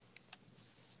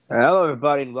Hello,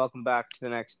 everybody, and welcome back to the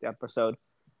next episode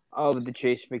of the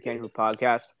Chase McAndrew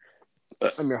podcast.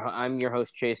 I'm your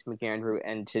host, Chase McAndrew,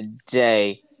 and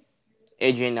today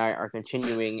AJ and I are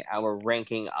continuing our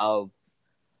ranking of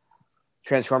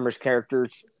Transformers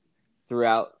characters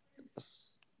throughout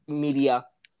media.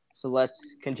 So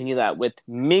let's continue that with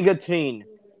Megatron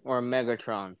or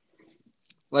Megatron.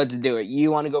 Let's do it.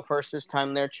 You want to go first this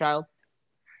time, there, child?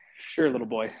 Sure, little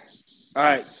boy. All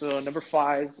right, so number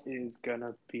 5 is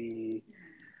gonna be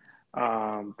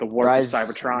the War for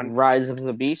Cybertron. Rise of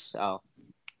the Beast. Oh,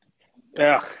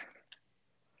 Yeah,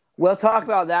 we'll talk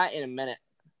about that in a minute.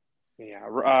 yeah.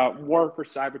 War for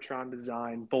Cybertron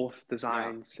design. Both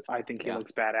designs, I think he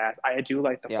looks badass. I do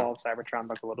like the Fall of Cybertron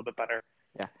look a little bit better.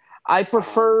 Yeah, I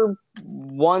prefer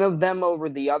one of them over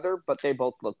the other, but they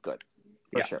both look good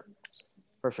for sure.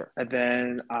 For sure. And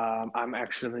then I'm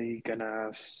actually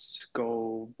gonna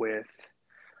go with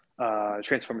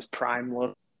Transformers Prime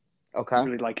look. Okay. I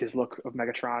really like his look of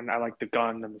Megatron. I like the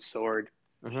gun and the sword.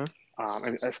 Mm-hmm.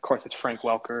 And of course, it's Frank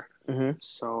Welker. Mm-hmm.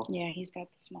 So yeah, he's got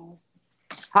the smallest.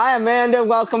 Hi, Amanda.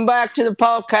 Welcome back to the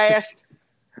podcast.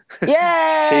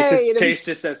 Yay! Chase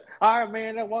just says, "Hi,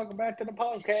 Amanda. Welcome back to the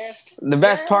podcast." The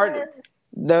best part,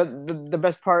 the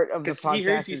best part of the podcast. He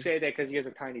hears you say that because he has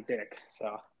a tiny dick.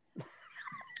 So,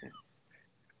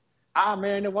 hi,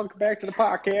 Amanda. Welcome back to the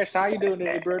podcast. How you doing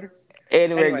today, brother?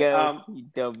 Anyway, go. You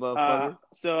dumb motherfucker.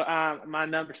 So, my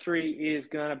number 3 is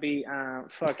gonna be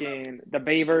fucking the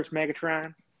Bayverse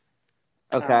Megatron.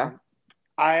 Okay.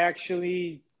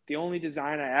 The only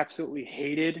design I absolutely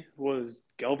hated was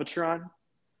Galvatron.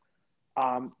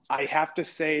 I have to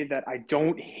say that I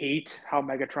don't hate how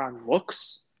Megatron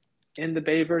looks in the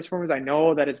Bayverse forms. I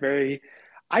know that it's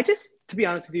to be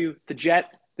honest with you, the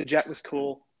jet was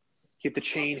cool. You have the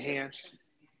chain hands.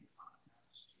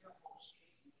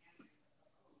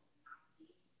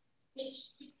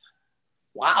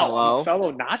 Wow, hello? I'm a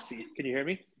fellow Nazi. Can you hear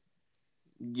me?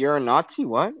 You're a Nazi?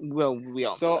 What? Well, we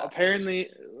all. So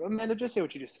apparently, Amanda, just say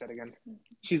what you just said again.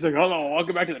 She's like, "Hello,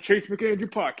 welcome back to the Chase McAndrew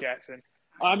podcast," and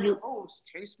I'm your host,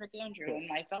 Chase McAndrew, and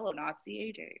my fellow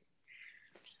Nazi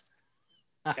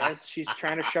AJ. Guys, she's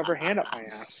trying to shove her hand up my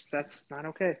ass. That's not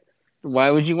okay. Why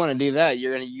would you want to do that?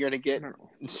 You're gonna get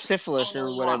syphilis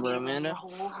or whatever, Amanda.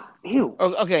 Ew.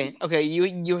 Oh, okay.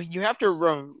 You have to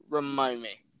remind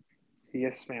me.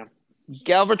 Yes, ma'am.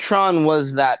 Galvatron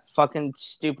was that fucking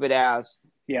stupid ass.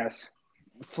 Yes.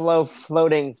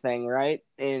 Floating thing, right?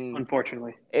 In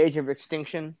Unfortunately, Age of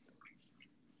Extinction.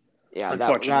 Yeah,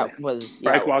 unfortunately. that was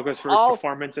Frank Welker's first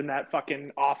performance in that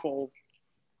fucking awful.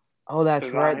 Oh, that's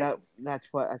design. right. That's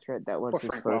right. That was Poor his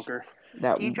Frank first.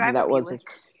 Welker. Do you drive that a was Buick?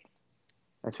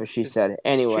 That's what she said.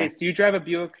 Anyway. Chase, do you drive a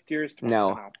Buick, dearest?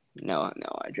 No,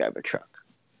 I drive a truck.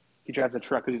 He drives a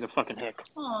truck because he's a fucking hick.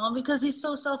 Oh, because he's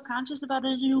so self-conscious about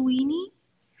a new weenie?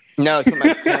 No, it's what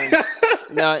my parents.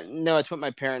 no, it's what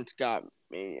my parents got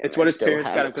me. It's what his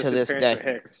parents got him because his parents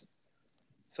are hicks.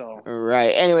 So right.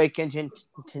 Anyway,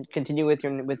 continue with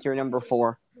your number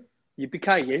 4.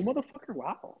 Yippee-ki-yay, motherfucker!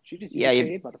 Wow, she just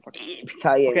motherfucker.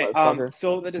 Yippee-ki-yay, okay, motherfucker.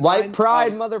 So the design, white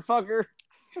pride, motherfucker.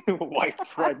 White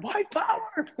pride, white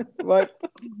power.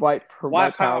 White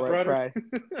power, brother. pride.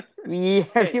 Yeah,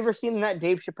 have you ever seen that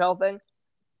Dave Chappelle thing?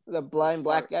 The blind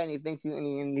black guy, and he thinks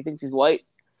he's white.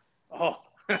 Oh,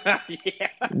 yeah.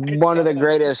 One of the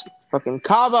greatest. Fucking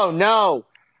Cabo, no.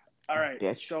 All right,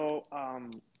 bitch. So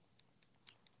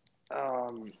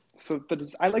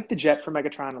I like the jet for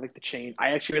Megatron. I like the chain. I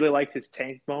actually really liked his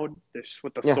tank mode,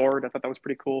 with the sword. I thought that was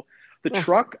pretty cool. The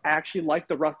truck, I actually liked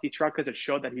the rusty truck because it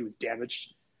showed that he was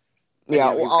damaged. Yeah,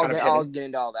 I'll get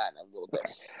into all that in a little bit.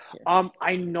 Yeah.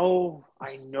 I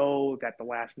know that the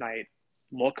last night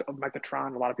look of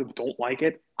Megatron, a lot of people don't like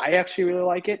it. I actually really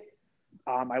like it.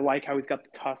 I like how he's got the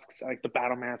tusks. I like the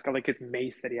battle mask. I like his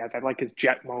mace that he has. I like his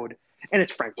jet mode, and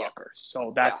it's Frank Welker.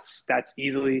 So that's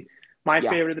easily my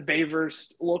favorite of the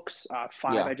Bayverse looks.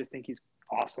 5, I just think he's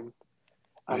awesome.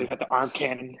 He got the arm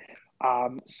cannon.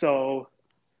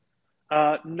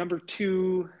 Number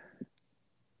 2.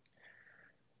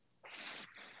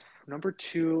 Number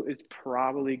 2 is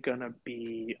probably gonna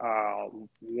be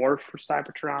War for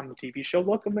Cybertron, the TV show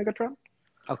look of Megatron.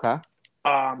 Okay.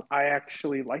 I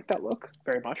actually like that look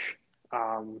very much.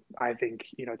 I think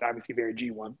it's obviously very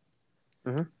G1.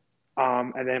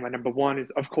 Mm-hmm. And then my number 1 is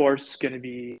of course gonna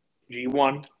be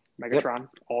G1 Megatron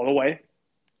all the way.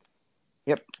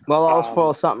 Yep. Well, I'll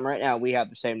spoil something right now. We have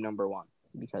the same number 1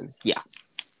 because you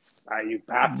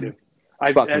have to.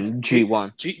 Fucking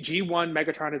G1. G1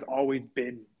 Megatron has always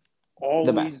been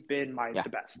the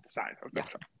best design of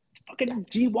Megatron. Fucking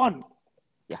G1.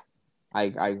 Yeah.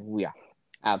 I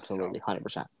absolutely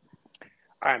 100%.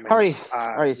 All right, man.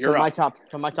 All right. So You're my up. top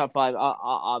five.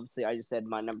 Obviously, I just said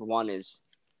my number one is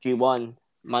G1.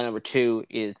 My number two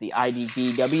is the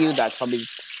IDDW. That's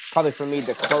probably for me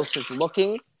the closest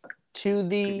looking to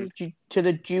the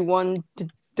G1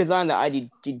 design. The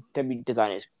IDDW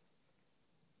design is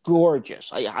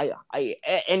gorgeous.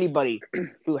 Anybody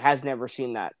who has never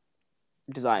seen that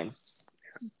design,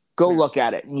 go look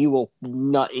at it, and you will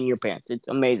nut in your pants. It's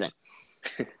amazing.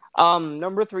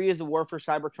 Number three is the War for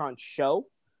Cybertron show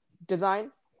design.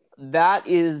 That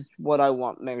is what I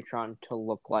want Megatron to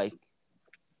look like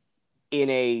in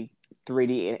a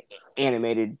 3D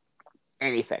animated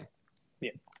anything.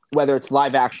 Yeah. Whether it's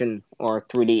live action or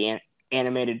 3D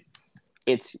animated,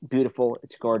 it's beautiful.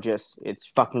 It's gorgeous. It's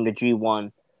fucking the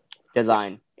G1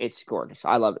 design. It's gorgeous.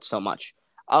 I love it so much.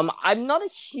 I'm not a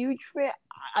huge fan.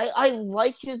 I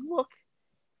like his look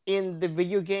in the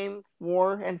video game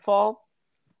War and Fall,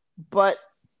 but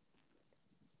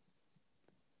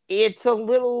it's a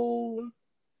little.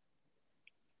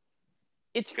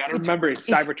 It's Gotta remember it's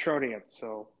Cybertronian,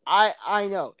 so I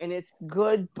know, and it's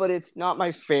good, but it's not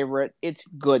my favorite. It's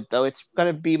good though. It's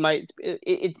gonna be my.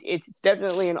 It's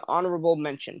definitely an honorable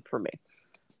mention for me,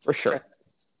 for sure.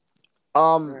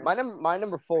 My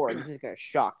number four. This is gonna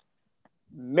shock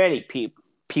many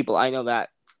people. I know that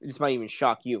this might even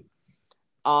shock you.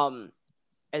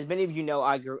 As many of you know,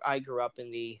 I grew up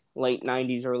in the late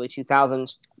 '90s, early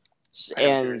 2000s,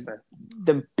 and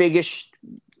the biggest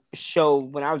show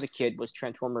when I was a kid was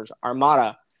Transformers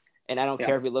Armada, and I don't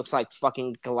care if it looks like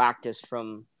fucking Galactus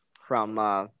from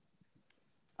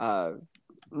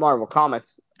Marvel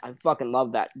Comics. I fucking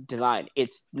love that design.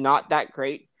 It's not that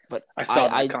great, but I saw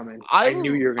that coming. I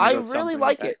knew you were going to go really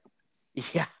like it.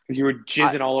 Yeah, because you were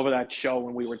jizzing all over that show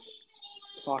when we were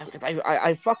talking.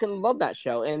 I fucking love that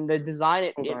show, and the design.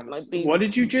 It might be. What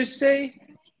did you just say?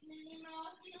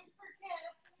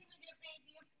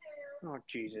 Oh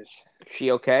Jesus! She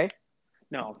okay?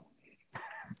 No.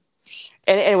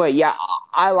 And anyway, yeah,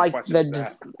 I like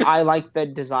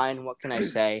the design. What can I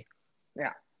say? Yeah.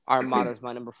 Armada's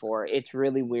my number four. It's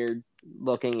really weird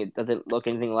looking. It doesn't look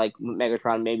anything like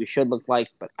Megatron maybe should look like,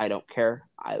 but I don't care.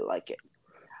 I like it.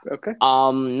 Okay.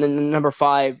 Number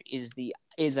five is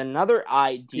another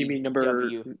IDW. You mean number?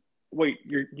 Wait,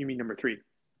 you mean number three?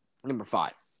 Number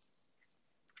five.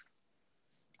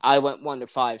 I went 1 to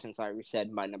 5 since I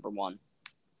said my number one.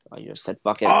 I just said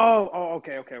fuck it. Oh,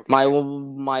 okay. My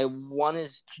one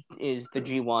is the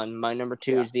G1. My number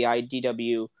two is the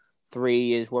IDW.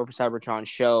 3 is War for Cybertron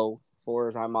show. 4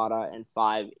 is Armada, and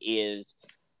 5 is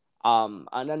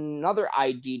another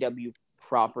IDW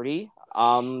property.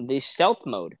 The stealth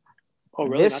mode. Oh,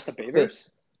 really? Not the Bayverse?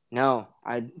 No,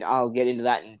 I'll get into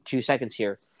that in 2 seconds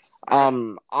here.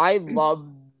 I love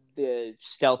the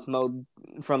stealth mode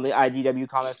from the IDW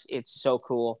comics. It's so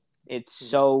cool. It's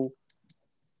so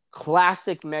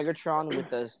classic Megatron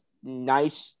with a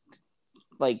nice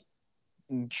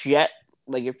jet.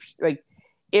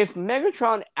 If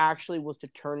Megatron actually was to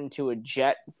turn into a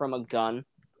jet from a gun,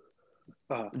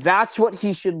 that's what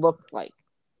he should look like.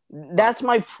 That's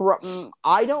my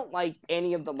I don't like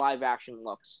any of the live action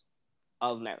looks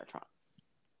of Megatron.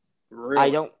 Really?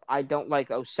 I don't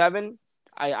like 07.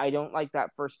 I don't like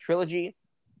that first trilogy.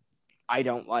 I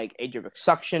don't like Age of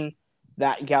Extraction.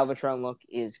 That Galvatron look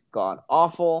is god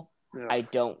awful. Yeah. I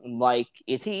don't like.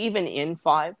 Is he even in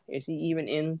 5? Is he even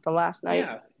in The Last Night?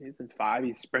 Yeah, he's in 5.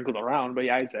 He's sprinkled around, but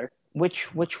yeah, he's there.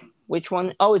 Which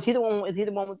one? Oh, is he the one? Is he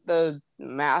the one with the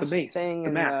mask thing?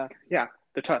 The mask. Yeah,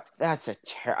 the tusks. That's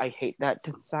I hate that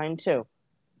design too.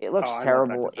 It looks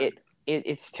terrible.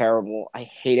 It's terrible. I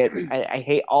hate it. I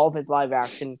hate all of his live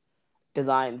action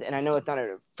designs, and I know it's not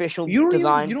an official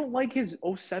design. You don't like his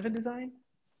 07 design?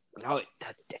 No, it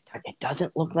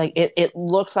doesn't look like it. It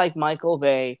looks like Michael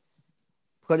Bay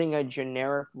putting a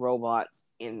generic robot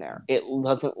in there. It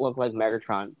doesn't look like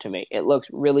Megatron to me. It looks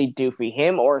really doofy.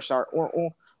 Him or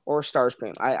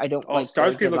Starscream. I don't like.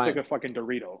 Starscream looks like a fucking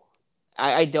Dorito.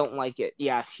 I don't like it.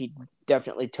 Yeah, he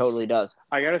definitely totally does.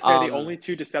 I gotta say, the only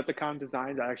 2 Decepticon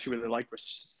designs I actually really liked were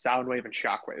Soundwave and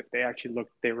Shockwave. They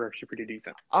were actually pretty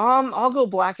decent. I'll go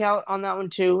Blackout on that one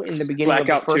too. In the beginning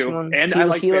Blackout of the first too. one, and I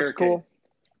like he looks Barricade. Cool.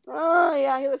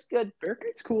 Yeah, he looks good.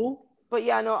 Barricade's cool. But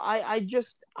yeah, no, I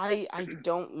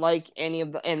don't like any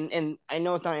of the and I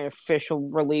know it's not an official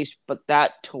release, but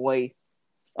that toy.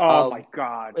 Oh my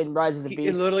god! In Rise of the Beast,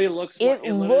 it literally looks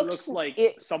like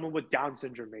someone with Down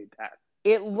syndrome made that.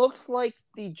 It looks like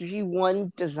the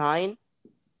G1 design,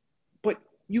 but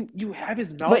you have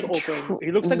his mouth open.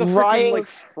 He looks like a freaking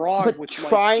frog. But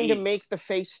trying to make the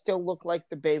face still look like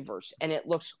the Bayverse, and it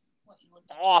looks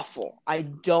awful. I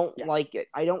don't like it.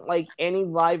 I don't like any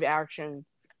live action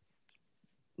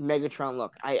Megatron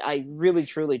look. I really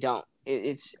truly don't.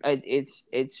 It's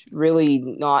really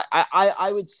not.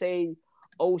 I would say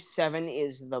 07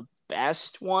 is the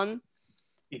best one.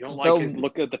 You don't like his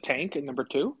look at the tank in number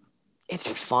 2? It's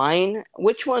fine.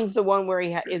 Which one's the one where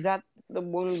is that the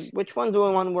one? Which one's the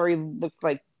one where he looks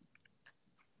like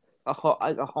a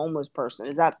homeless person?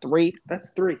 Is that 3?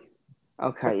 That's 3.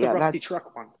 Okay, that's the rusty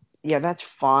truck one. Yeah, that's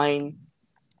fine.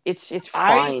 It's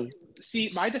fine. See,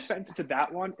 my defense to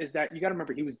that one is that you got to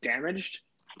remember he was damaged,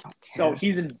 I don't care. so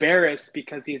he's embarrassed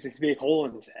because he has this big hole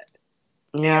in his head.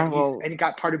 Yeah, and he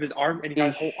got part of his arm, and he got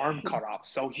his whole arm cut off.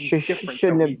 So he's different.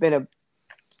 Shouldn't have been a.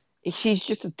 He's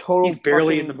just a total. He's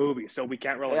barely in the movie, so we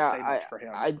can't really say much for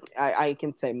him. I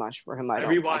can say much for him. I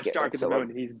rewatched Dark of the Moon,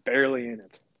 and he's barely in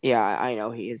it. Yeah, I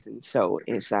know he isn't. So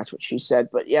that's what she said.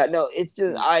 But yeah, no, it's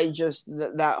just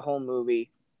that whole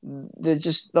movie,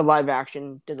 the live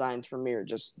action designs for me are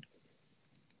just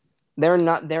they're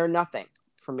nothing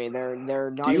for me. They're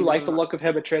not. Do you like the look of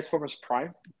him at Transformers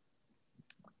Prime?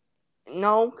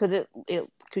 No, because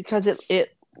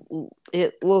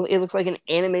it looks like an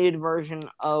animated version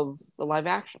of the live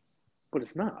action. But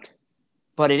it's not.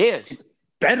 But it is. It's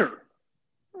better.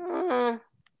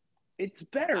 It's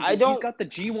better. He's got the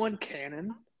G1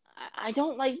 cannon. I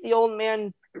don't like the old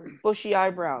man bushy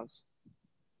eyebrows.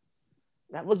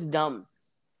 That looks dumb.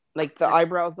 Like the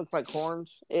eyebrows look like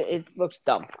horns. It looks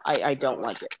dumb. I don't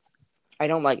like it. I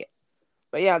don't like it.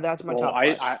 But yeah, that's my top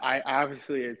 5. I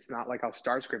obviously it's not like how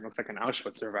Starscream looks like an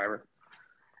Auschwitz survivor.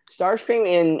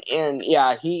 Starscream and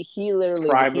yeah, he literally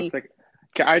Prime looks like.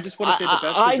 I just want to say the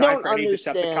best design for any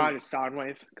Decepticon is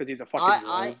Soundwave because he's a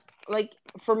fucking. Like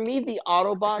for me, the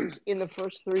Autobots in the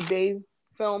first 3 Dave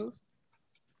films,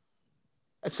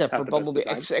 except for Bumblebee,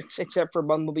 except for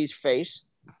Bumblebee's face,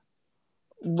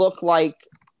 look like,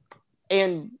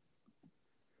 and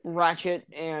Ratchet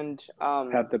and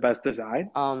have the best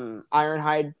design.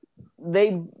 Ironhide,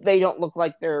 they don't look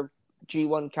like their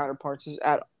G1 counterparts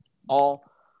at all.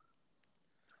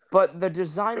 But the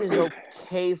design is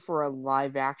okay for a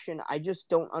live action. I just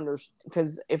don't understand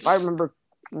because if I remember,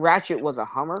 Ratchet was a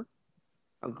Hummer,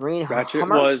 a green Ratchet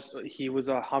Hummer. was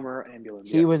a Hummer ambulance.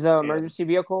 He was an emergency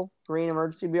vehicle, green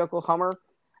emergency vehicle Hummer.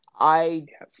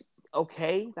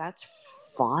 Okay, that's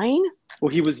fine.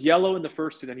 Well, he was yellow in the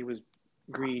first 2, then he was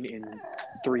green in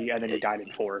 3, and then he died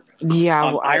in 4. Yeah,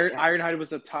 Ironhide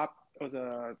was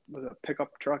a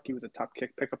pickup truck. He was a top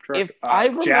kick pickup truck. If I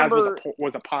remember, Jazz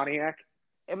was a Pontiac.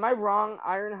 Am I wrong?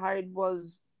 Ironhide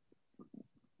was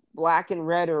black and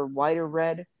red or white or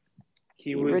red.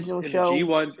 He was original show.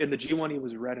 In the G1, he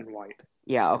was red and white.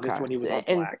 Yeah, okay. This one he was all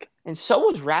black. And so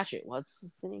was Ratchet. What's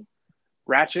he?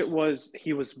 Ratchet was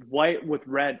white with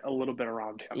red a little bit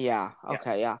around him. Yeah.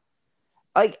 Okay. Yes. Yeah.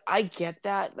 Like I get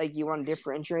that. Like you want to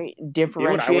differentiate you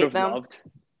know what I would have them. Loved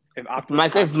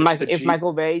if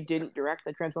Michael Bay didn't direct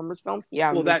the Transformers films,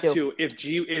 yeah. Well, that too.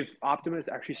 If Optimus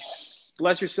actually.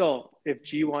 Bless your soul. If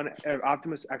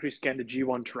Optimus actually scanned the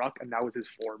G1 truck and that was his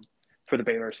form for the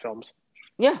Baymax films.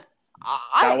 Yeah.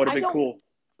 That would have been cool.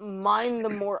 Mind the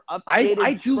more updated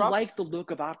I do truck. like the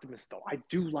look of Optimus though. I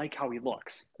do like how he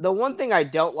looks. The one thing I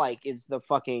don't like is the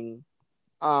fucking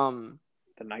the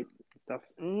night stuff.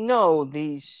 No,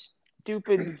 these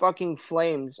stupid fucking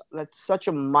flames. That's such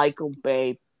a Michael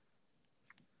Bay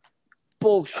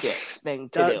bullshit thing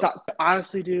to do.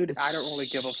 Honestly, dude, I don't really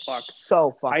give a fuck.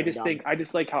 So fucking dumb. I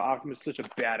just like how Optimus is such a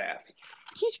badass.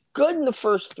 He's good in the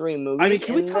first 3 movies. I mean,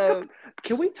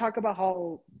 can we talk about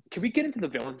how? Can we get into the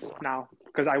villains now?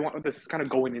 Because this is kind of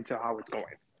going into how it's going.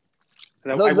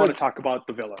 I want to talk about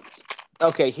the villains.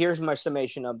 Okay, here's my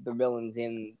summation of the villains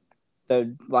in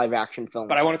the live action films.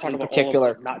 But I want to talk about all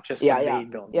of them, not just the main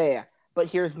villains. Yeah.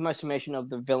 But here's my summation of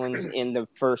the villains in the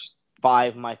first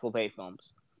 5 Michael Bay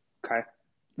films. Okay.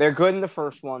 They're good in the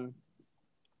first one.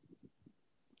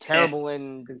 Terrible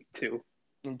in 2.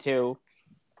 In 2.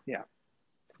 Yeah.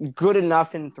 Good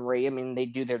enough in 3. I mean, they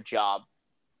do their job.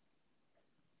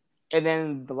 And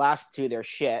then the last 2, they're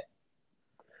shit.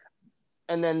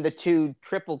 And then the 2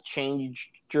 triple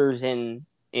changers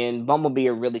in Bumblebee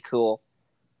are really cool.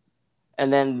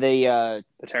 And then the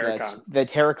Terracons. The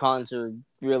Terracons are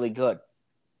really good.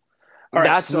 All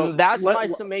right, that's my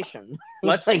summation.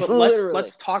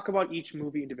 Let's talk about each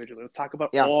movie individually. Let's talk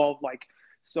about all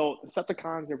so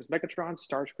Decepticons. There was Megatron,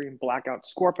 Starscream, Blackout,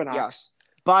 Scorponok. Yes.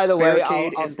 By the way,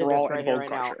 I'll say Brawl, this right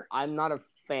now. I'm not a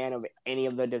fan of any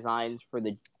of the designs for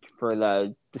the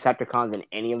Decepticons in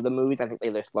any of the movies. I think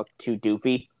they just look too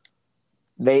doofy.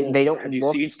 They don't. Have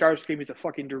you seen Starscream? He's a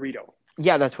fucking Dorito.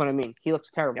 Yeah, that's what I mean. He looks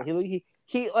terrible. Yeah.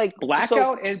 He like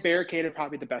Blackout and Barricade are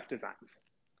probably the best designs.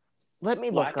 Let me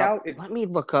look up.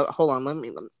 Hold on. Let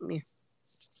me.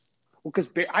 Well, because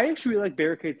I actually really like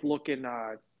Barricade's look in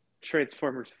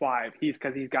Transformers 5.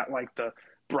 Because he's got like the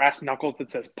brass knuckles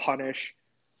that says punish.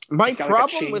 My He's got like a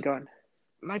problem chain with gun.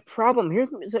 my problem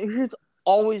here's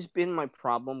always been my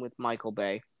problem with Michael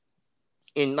Bay.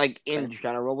 In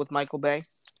general with Michael Bay,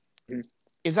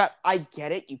 is that I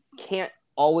get it. You can't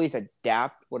always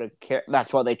adapt what a character.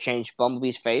 That's why they changed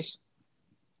Bumblebee's face,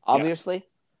 obviously.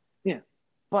 Yes. Yeah,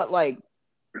 but like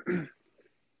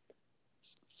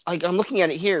I'm looking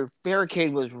at it here.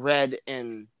 Barricade was red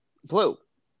and blue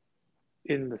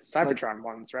in the Cybertron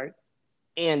ones, right?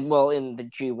 And in the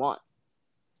G1.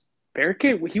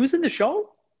 Barricade, he was in the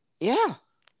show. Yeah.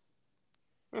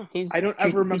 I don't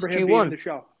ever remember him G1. being in the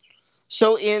show.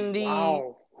 So in the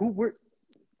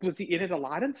was he in it a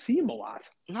lot? I didn't see him a lot.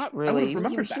 Not really. I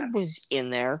remember that. He was in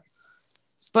there.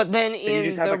 But then Did he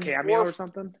just have a cameo or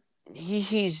something?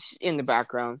 He's in the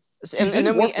background. And then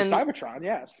Cybertron,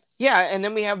 yes. Yeah, and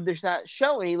then we have that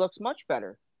show, and he looks much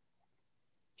better.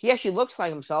 He actually looks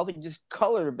like himself. He just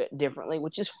colored a bit differently,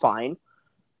 which is fine.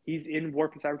 He's in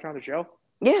Warp and Cybertron, the show?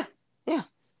 Yeah.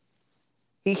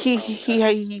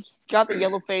 He got the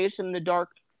yellow face and the dark.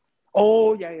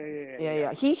 Oh,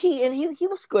 yeah. He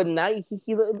looks good in that.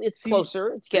 It's closer.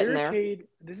 It's getting Barricade, there.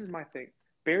 This is my thing.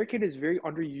 Barricade is very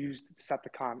underused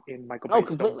Decepticon in Michael Bay's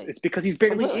completely. films. It's because he's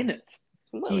barely in it.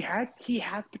 Completely. He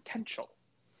has potential.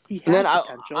 Potential.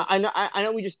 I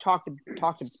know we just talked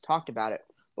about it.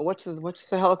 But what's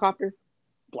the helicopter?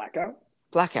 Blackout.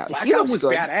 Blackout Was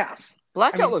good. badass.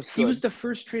 Blackout looks good. He was the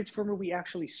first Transformer we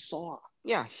actually saw.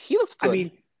 Yeah, he looks good. I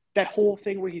mean, that whole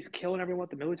thing where he's killing everyone at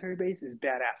the military base is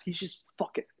badass. He's just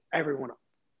fucking everyone up.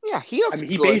 Yeah, he looks good.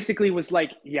 He basically was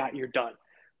like, yeah, you're done.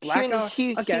 Blackout,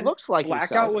 he looks like Blackout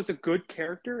himself. was a good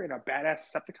character and a badass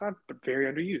Decepticon, but very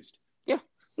underused. Yeah.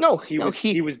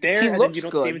 He was there, and then you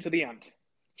don't see him until the end.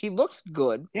 He looks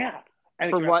good. Yeah. And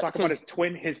for what? Talk about his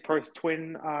twin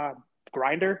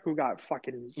Grinder, who got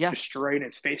fucking destroyed and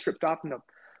his face ripped off in the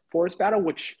forest battle,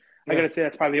 which I gotta say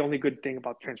that's probably the only good thing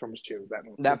about Transformers 2.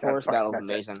 That forest battle was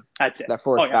amazing. That's it. That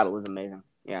forest battle was amazing.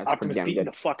 Yeah, it's Optimus pretty beating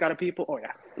good. the fuck out of people. Oh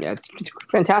yeah. Yeah, it's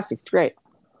fantastic. It's great.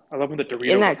 I love when the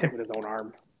Dorito was hit with his own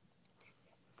arm.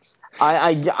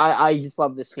 I just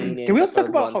love the scene. Can we also talk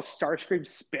about how Starscream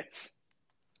spits?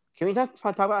 Can we talk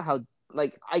about how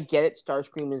I get it?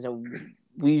 Starscream is a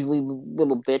weaselly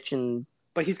little bitch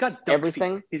but he's got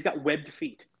everything. Feet. He's got webbed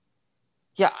feet.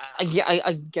 Yeah.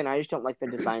 I just don't like the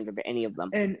designs of any of them.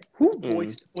 And who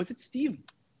voiced? Was it Steve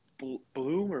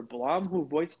Bloom or Blum who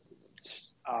voiced?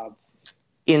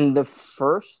 In the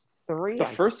first 3. The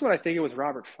first one, I think it was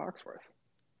Robert Foxworth.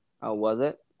 Oh, was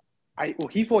it?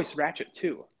 He voiced Ratchet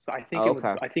too. So I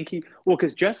think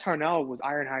because Jess Harnell was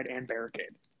Ironhide and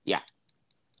Barricade. Yeah.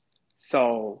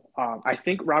 So I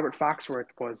think Robert Foxworth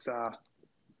was I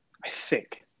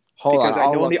think. Hold on.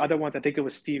 I know the other ones. I think it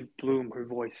was Steve Bloom who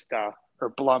voiced or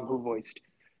Blum who voiced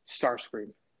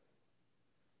Starscream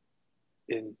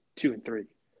in 2 and 3.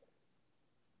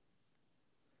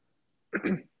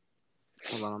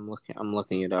 Hold on, I'm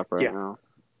looking it up right now.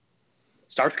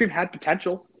 Starscream had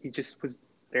potential. He just was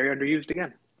very underused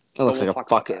again. It looks like a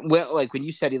fucking. Well, like when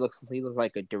you said he looks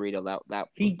like a Dorito. That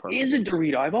he is a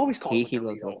Dorito. I've always called him. He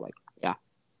looks like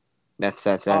That's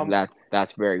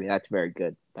very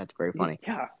good. That's very funny.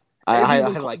 Yeah, I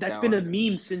like that. That's been a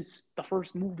meme since the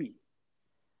first movie.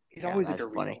 He's always a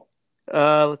Dorito. Funny.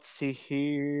 Let's see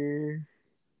here.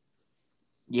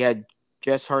 Yeah,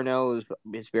 Jess Harnell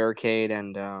is Barricade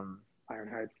and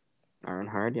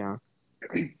Ironhide, yeah.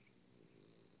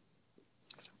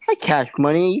 Hi, Cash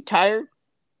Money. Are you tired?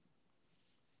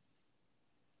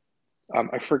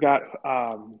 I forgot.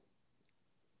 Trying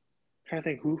to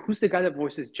think who's the guy that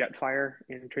voices Jetfire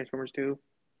in Transformers 2?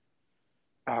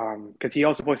 Because he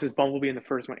also voices Bumblebee in the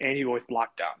first one, and he voiced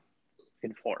Lockdown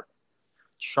in 4.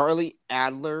 Charlie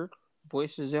Adler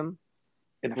voices him.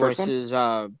 In the first voices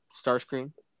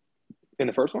Starscream. In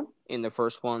the first one. In the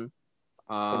first one.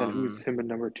 And then who's him in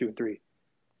number 2 and 3?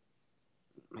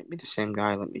 Might be the same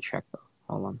guy. Let me check though.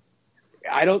 Hold on.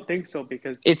 I don't think so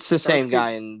because it's the same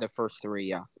guy in the first 3.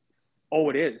 Yeah. Oh,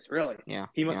 it is really. Yeah.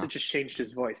 He must have just changed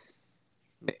his voice.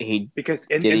 Because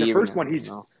in the first one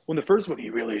the first one he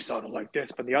really sounded like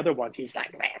this, but the other ones he's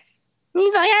like this.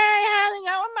 He's like, hey, how's it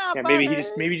going, yeah, maybe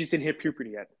he just didn't hit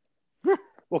puberty yet.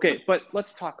 Okay, but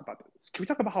let's talk about this. Can we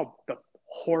talk about how the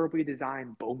horribly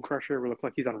designed Bone Crusher will look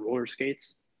like he's on roller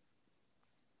skates?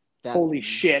 Holy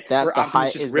shit!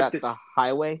 The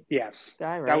highway? Yes.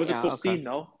 Guy, right? That was a cool scene,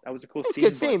 though. That was a cool scene. It's a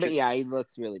good scene, but yeah, he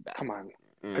looks really bad. Come on.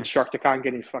 And Sharkticon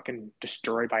getting fucking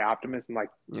destroyed by Optimus in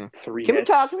 3 hits.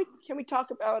 Can we talk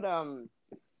about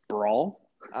Brawl?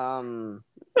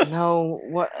 No,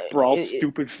 what Brawl's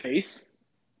stupid face?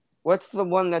 What's the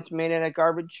one that's made out of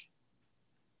garbage?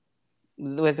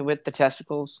 With the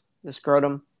testicles, the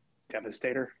scrotum,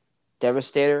 Devastator.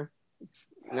 Devastator.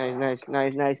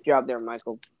 Nice job there,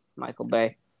 Michael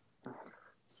Bay.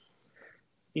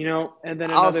 You know, and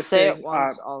then I'll another say thing, it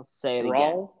once. I'll say it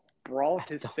again. Brawl,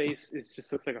 his face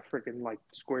just looks like a freaking like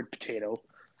squared potato.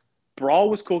 Brawl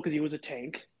was cool because he was a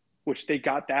tank, which they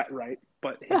got that right,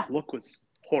 but his look was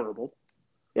horrible.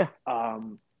 Yeah.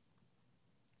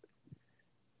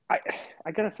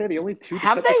 I gotta say the only two.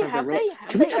 Have they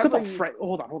Can we talk about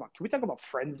Hold on. Can we talk about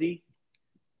Frenzy?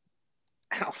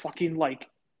 How fucking like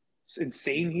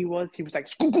insane he was. He was like,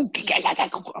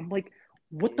 I'm like,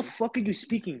 what the fuck are you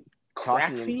speaking?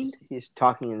 Crack fiend? He's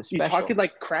talking in special. You talking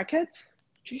like crackheads?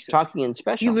 Jesus. Talking in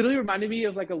special. He literally reminded me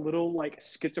of like a little like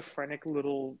schizophrenic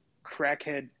little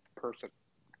crackhead person.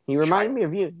 He reminded me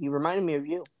of you.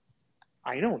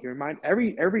 I know. He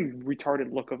every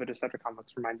retarded look of a Decepticon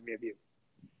looks reminds me of you.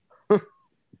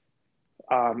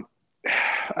 And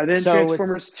then so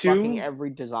Transformers it's 2.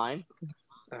 Every design.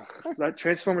 That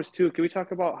Transformers 2. Can we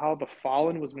talk about how the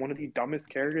Fallen was one of the dumbest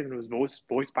characters and was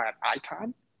voiced by an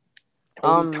icon,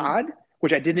 Tony Todd,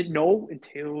 which I didn't know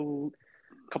until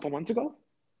a couple months ago,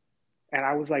 and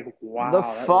I was like, "Wow." The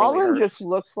Fallen just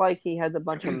looks like he has a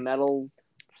bunch of metal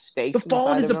stakes. The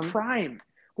Fallen is a prime,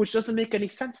 which doesn't make any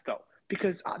sense though,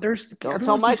 because there's. Don't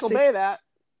tell Michael Bay that.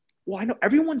 Well, I know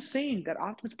everyone's saying that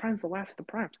Optimus Prime is the last of the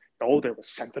primes. No, there was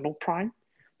Sentinel Prime,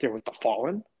 there was the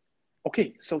Fallen.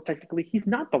 Okay, so technically he's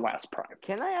not the last prime.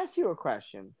 Can I ask you a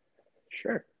question?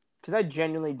 Sure. Because I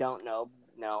genuinely don't know.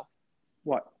 No.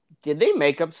 What? Did they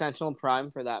make up Sentinel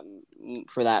Prime for that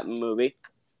movie?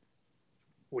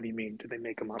 What do you mean? Did they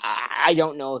make him up? I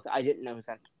don't know. I didn't know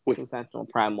who Sentinel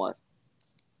Prime was.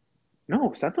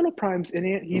 No, Sentinel Prime's in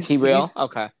it. Is he real?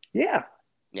 Okay. Yeah.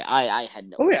 Yeah, I had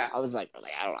no. Oh yeah. I was like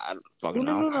I don't fucking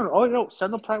know. No. Oh no,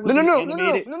 Sentinel Prime was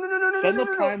animated. No.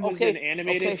 Sentinel Prime was in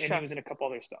animated, and he was in a couple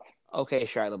other stuff. Okay,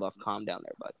 Shia LaBeouf, calm down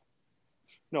there, bud.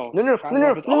 No.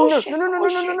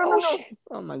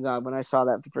 Oh my god! When I saw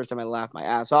that the first time, I laughed my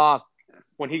ass off.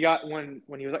 When he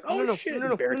was like, "Oh shit!"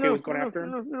 His barricade was going after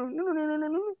him.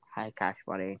 No. Hi, Cash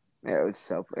Buddy. It was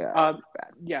so bad.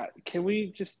 Yeah. Can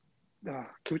we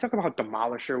talk about how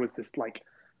Demolisher was this like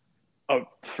a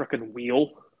freaking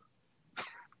wheel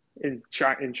in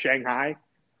Shanghai?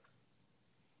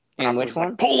 And which one?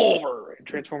 Like, pull over! In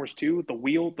Transformers 2, the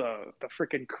wheel, the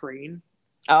freaking crane.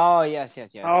 Oh, yes.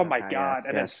 Oh, my God.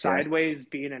 And then Sideways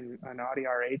being an Audi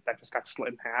R8 that just got slit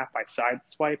in half by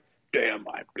Sideswipe. Damn,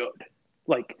 I'm good.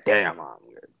 Like, damn, I'm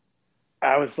good.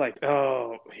 I was like,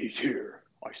 oh, he's here.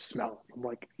 I smell him. I'm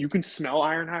like, you can smell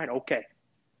Ironhide? Okay.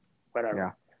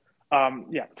 Whatever.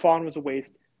 Yeah. Fawn was a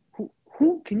waste.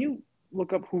 Who can you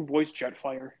look up who voiced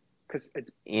Jetfire? Because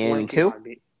it's in 2?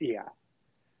 Yeah.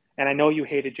 And I know you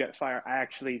hated Jetfire. I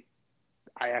actually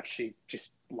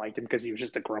just liked him because he was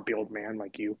just a grumpy old man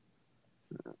like you.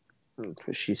 That's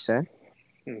what she said.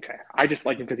 Okay. I just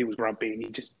liked him because he was grumpy and he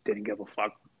just didn't give a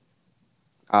fuck.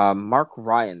 Mark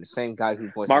Ryan, the same guy who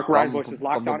voiced voices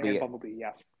Lockdown and Bumblebee,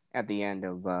 yes. At the end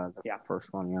of the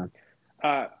first one,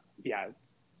 yeah. Yeah.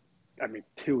 I mean,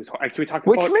 2 is hard. Can we talk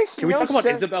about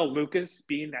Isabel Lucas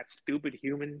being that stupid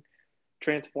human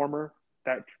transformer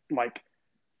that like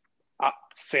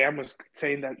Sam was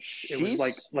saying that it was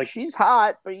like she's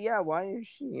hot, but yeah, why is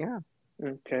she? Yeah.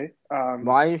 Okay.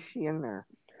 Why is she in there?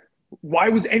 Why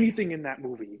was anything in that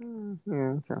movie?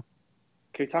 Yeah, sure.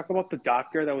 Can you talk about the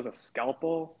doctor that was a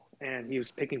scalpel and he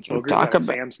was picking boogers out of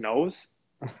Sam's nose?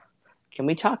 Can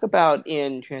we talk about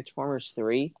in Transformers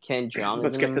 3, Ken Jeong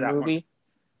is in the movie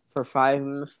for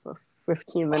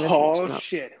 15 minutes? Oh,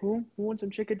 shit. Who wants some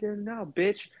chicken dinner now,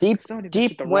 bitch?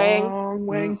 Deep Wang. Wrong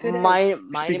Wang today.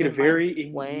 Speaking of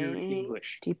very weird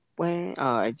English. Deep Wang.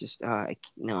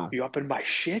 No. You up in my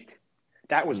shit?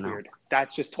 That was weird.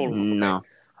 That's just totally no.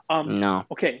 No.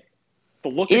 Okay. The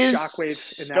look of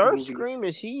Shockwave in that movie. Starscream,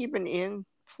 is he even in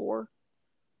 4?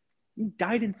 He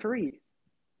died in 3.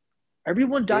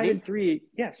 Everyone died in 3.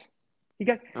 Yes. He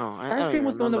got Starscream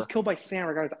was the one that was killed by Sam.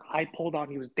 I got his eye pulled on.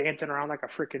 He was dancing around like a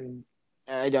freaking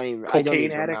I don't even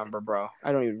remember, bro.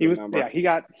 I don't even remember. Yeah, he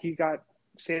got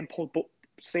Sam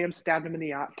stabbed him in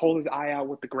the eye, pulled his eye out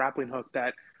with the grappling hook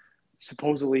that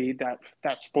supposedly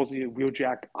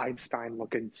Wheeljack Einstein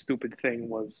looking stupid thing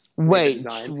was.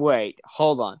 Wait,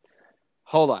 hold on.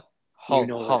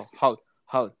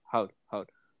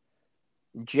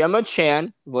 Gemma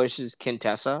Chan voices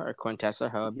Quintessa,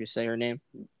 however you say her name.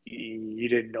 You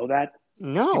didn't know that?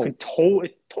 No. It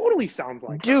totally sounds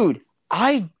like Dude, her.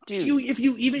 I do. If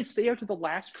you even stay up to the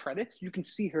last credits, you can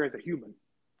see her as a human.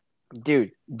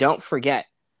 Dude, don't forget.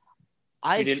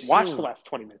 You didn't watch the last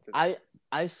 20 minutes.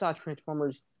 I saw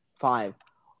Transformers 5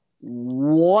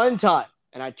 one time,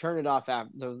 and I turned it off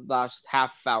after the last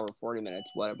half hour, 40 minutes,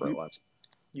 whatever it was.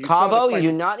 You saw the Cabo, you fight.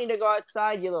 do not need to go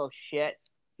outside, you little shit.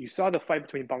 You saw the fight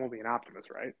between Bumblebee and Optimus,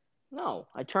 right? No,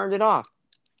 I turned it off.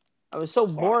 I was so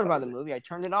bored by the movie, I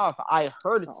turned it off. I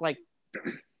heard it's like,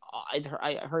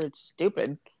 I heard it's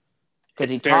stupid because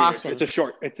he talks.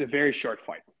 It's a very short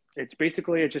fight. It's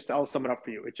basically, I'll sum it up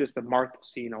for you. It's just the Martha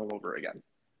scene all over again.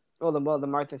 Well, the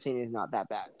Martha scene is not that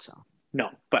bad, so. No,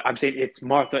 but I'm saying it's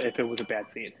Martha if it was a bad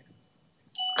scene.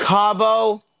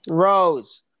 Cabo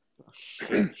Rose. Oh,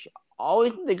 shit.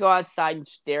 Always need to go outside and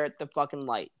stare at the fucking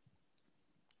light.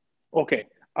 Okay.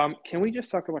 Can we just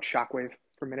talk about Shockwave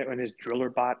for a minute and his driller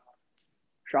bot?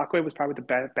 Shockwave was probably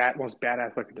the most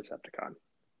badass looking Decepticon.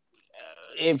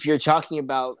 If you're talking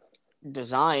about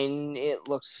design, it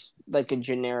looks like a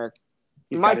generic.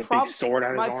 He's got a big sword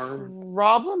on his arm. My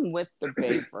problem with the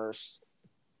Bayverse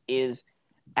is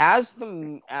as the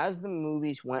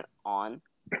movies went on,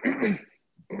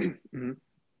 mm-hmm.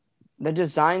 the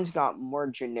designs got more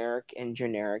generic and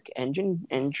generic and generic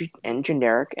and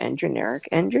generic and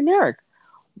generic.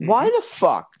 Mm-hmm. Why the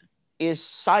fuck is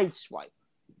Sideswipe?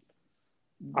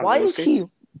 Why does he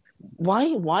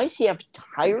have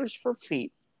tires for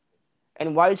feet?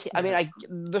 And why is he? I mean,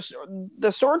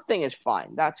 the sword thing is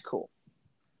fine. That's cool.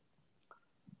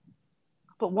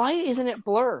 But why isn't it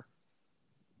Blur?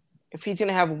 If he's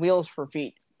gonna have wheels for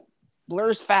feet,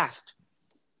 Blur's fast.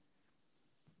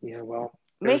 Yeah, well,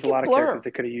 there's a lot of characters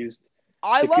they could have used.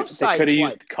 I love Sideswipe. They could have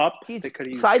used Cup.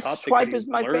 Sideswipe is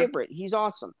my favorite. He's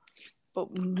awesome.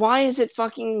 But why is it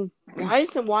fucking? Why is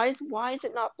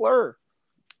it not Blur?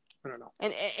 I don't know.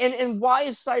 And why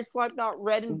is Sideswipe not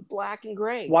red and black and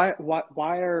gray? Why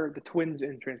are the twins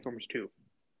in Transformers 2?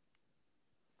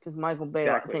 Because Michael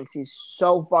Bay thinks he's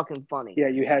so fucking funny. Yeah,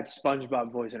 you had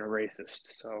SpongeBob voicing a racist,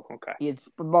 so okay. He had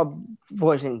SpongeBob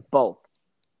voicing both.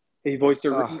 He voiced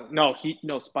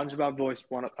SpongeBob voiced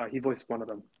one. He voiced one of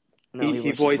them. No,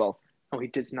 he voiced both. No, he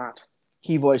does not.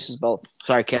 He voices both.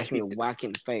 Sorry, catch me a whack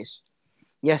in the face.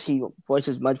 Yes, he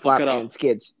voices Mudflap and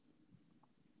Skids.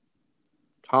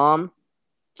 Tom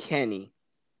Kenny.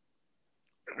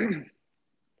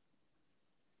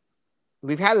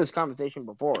 We've had this conversation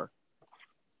before.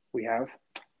 We have?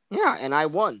 Yeah, and I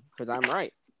won because I'm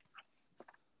right.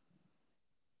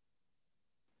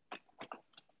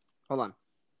 Hold on.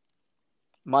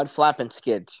 Mudflap and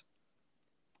Skids.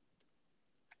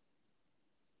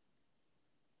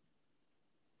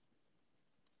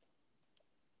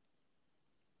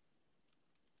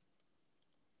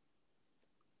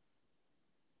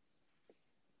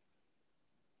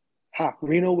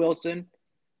 Reno Wilson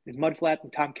is Mudflap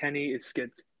and Tom Kenny is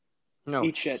Skids. No.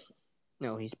 Eat shit.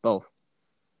 No, he's both.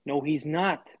 No, he's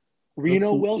not.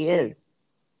 Reno Wilson. Is.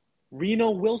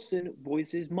 Reno Wilson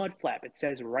voices Mudflap. It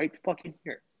says right fucking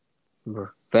here.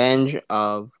 Revenge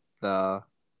of the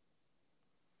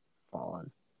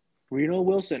Fallen. Reno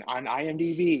Wilson on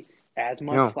IMDb as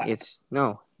Mudflap.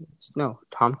 No.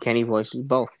 Tom Kenny voices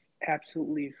both.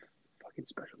 Absolutely fucking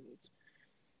special needs.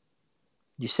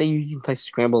 You say you can play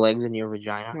scrambled eggs in your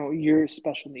vagina? No, you're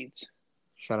special needs.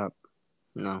 Shut up.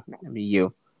 No. That'd be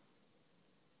you.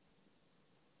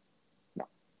 No.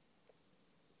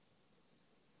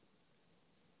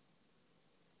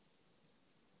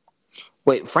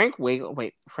 Wait, Frank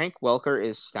Welker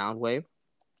is Soundwave?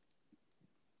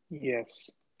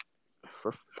 Yes.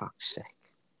 For fuck's sake.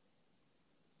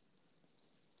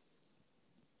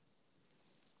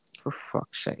 For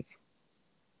fuck's sake.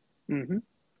 Mm-hmm.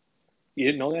 You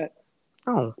didn't know that?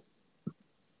 No.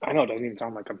 I know it doesn't even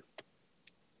sound like him.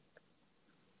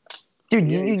 Dude,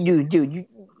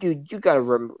 you gotta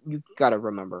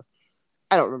remember.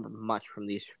 I don't remember much from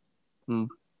these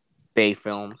Bay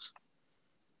films.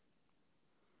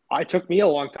 It took me a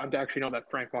long time to actually know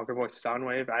that Frank Welker voiced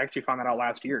Soundwave. I actually found that out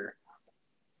last year.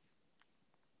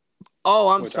 Oh,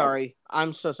 I'm sorry.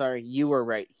 I'm so sorry. You were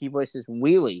right. He voices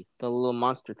Wheelie, the little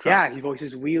monster truck. Yeah, he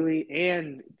voices Wheelie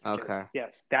and Skids. Okay.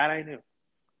 Yes, that I knew.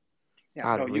 Yeah,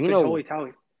 God, no, you can totally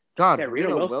tell. God, yeah,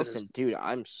 Reno Wilson, dude,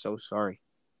 I'm so sorry.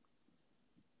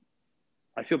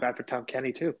 I feel bad for Tom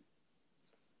Kenny, too.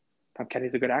 Tom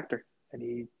Kenny's a good actor, and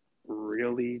he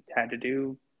really had to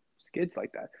do Skids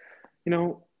like that. You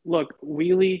know, look,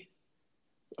 Wheelie,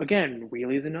 again,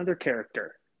 Wheelie's another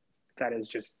character that is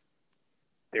just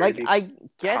I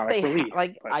get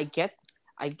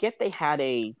they had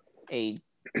a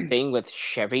thing with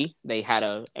Chevy. They had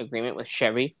a agreement with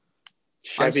Chevy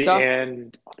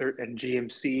and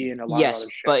GMC and a lot of other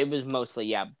shit. But it was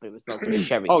mostly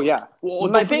Chevy. Oh yeah. Well,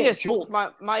 my biggest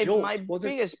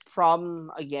problem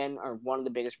again, or one of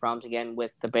the biggest problems again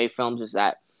with the Bay films is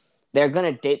that they're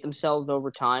gonna date themselves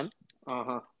over time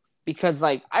Uh-huh. because,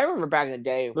 like, I remember back in the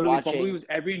day Literally, watching Bumblebee was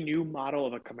every new model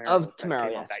of a Camaro of that Camaro.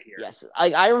 came Yes, out that year. yes.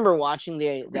 I remember watching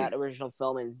that original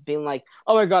film and being like,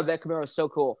 "Oh my god, that Camaro is so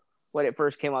cool" when it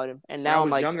first came out, and When now I I'm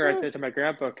was like, younger, I said to my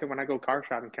grandpa, when I go car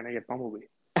shopping, can I get Bumblebee?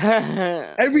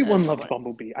 Everyone That's loved funny.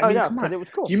 Bumblebee. I Oh mean, no, come because on. it was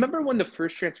cool. Do you remember when the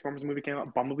first Transformers movie came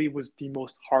out? Bumblebee was the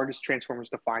most hardest Transformers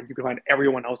to find. You could find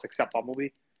everyone else except Bumblebee.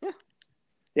 Yeah.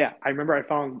 Yeah, I remember I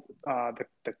found the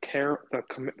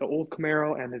old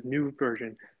Camaro and his new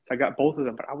version. So I got both of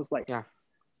them, but I was like, Yeah.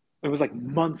 it was like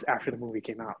months after the movie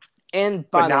came out. And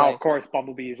But by the now, way, of course,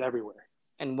 Bumblebee is everywhere.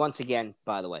 and once again,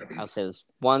 by the way, I'll say this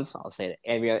once. I'll say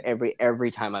it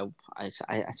every time I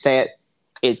say it.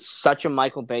 It's such a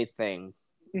Michael Bay thing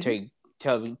to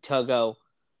go.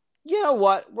 You know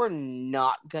what? We're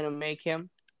not gonna make him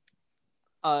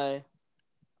a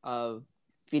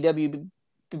VW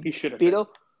He should have Beetle.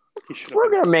 He should have We're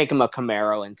gonna make him a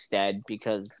Camaro instead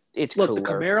because it's Look,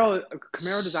 cooler. the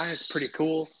Camaro design is pretty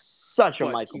cool. Such a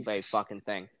Michael Bay fucking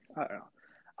thing. I don't know.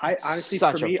 I honestly,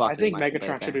 Such for a me, I fucking think Michael Bay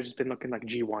Megatron thing. should have just been looking like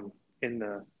G1 in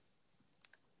the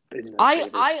I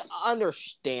trailers.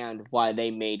 understand why they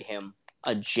made him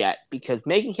a jet because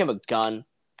making him a gun,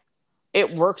 it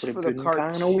works Would for have the been kind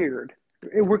cartoon. of weird.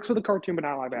 It works for the cartoon, but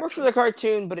not live It action. works for the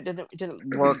cartoon, but it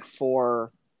doesn't work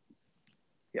for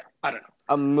Yeah, I don't know.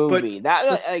 a movie.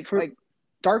 For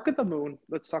Dark of the Moon,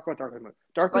 let's talk about Dark of the Moon.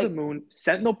 Dark of the Moon,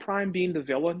 Sentinel Prime being the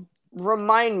villain.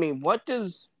 Remind me, what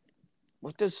does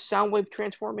Soundwave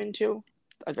transform into?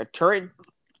 Like a turret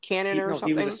cannon or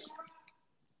something?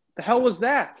 The hell was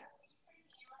that?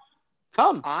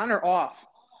 Come. On or off?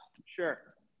 Sure.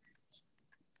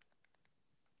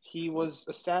 He was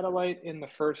a satellite in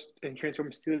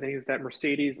Transformers 2. Then he was that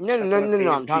Mercedes. No.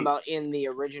 I'm talking about in the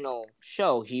original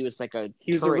show. He was like a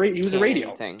he was a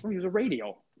radio thing. Oh, he was a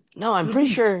radio. No, I'm pretty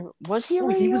sure. Was he a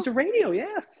radio? He was a radio.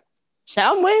 Yes.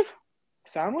 Soundwave.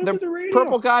 Soundwave was a radio.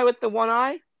 Purple guy with the one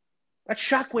eye. That's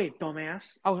Shockwave,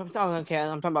 dumbass. Oh, okay.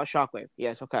 I'm talking about Shockwave.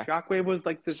 Yes, okay. Shockwave was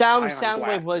like the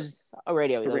Soundwave was a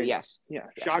radio. Yes. Yeah.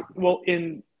 Well,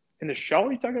 in the show,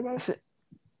 are you talking about?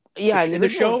 Yeah. In the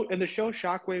show,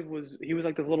 Shockwave was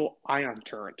like this little ion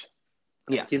turret.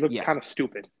 Yeah. He looked kind of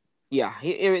stupid. Yeah.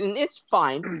 It's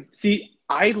fine. See,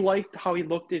 I liked how he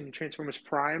looked in Transformers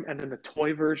Prime, and then the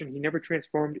toy version. He never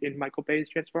transformed in Michael Bay's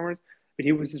Transformers, but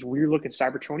he was this weird looking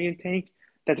Cybertronian tank.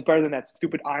 That's better than that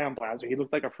stupid ion blaster. He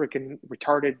looked like a freaking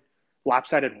retarded,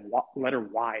 lopsided letter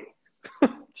Y.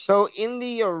 So in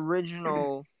the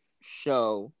original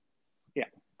show, yeah,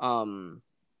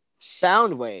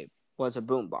 Soundwave was a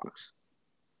boombox.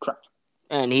 Correct.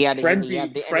 And he had Frenzy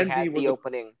the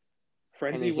opening.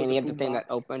 Frenzy and was he had the thing that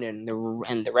opened and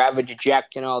the Ravage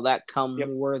eject and all that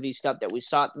worthy stuff that we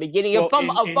saw at the beginning of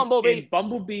Bumblebee.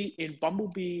 In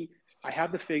Bumblebee, I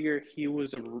have the figure. He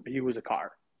was a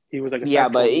car. He was like a car.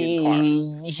 But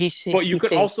you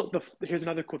could also here's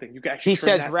another cool thing. You can actually. He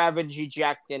says Ravage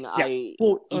eject, and I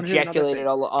ejaculated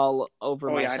all over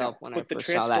myself when I first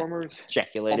saw that.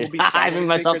 Ejaculated. I made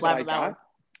myself laugh at that one.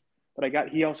 But I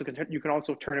got. You can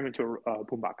also turn him into a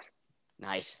boombox.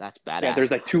 Nice, that's badass. Yeah,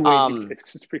 there's like two ways.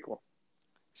 It's pretty cool.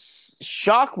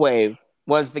 Shockwave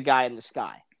was the guy in the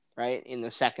sky, right? In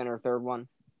the second or third one,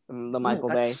 the Michael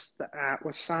Bay. That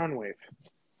was Soundwave.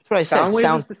 That's what I said.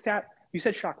 Soundwave was the You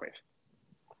said Shockwave.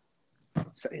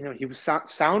 So, he was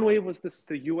Soundwave was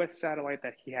the U.S. satellite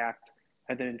that he hacked,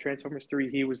 and then in Transformers 3,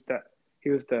 he was the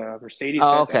Mercedes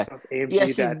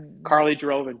AMG that Carly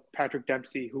drove and Patrick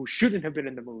Dempsey, who shouldn't have been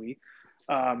in the movie.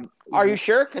 Are you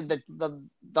sure? Because the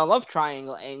love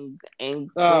triangle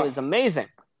angle is amazing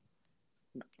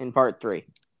in part 3.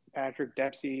 Patrick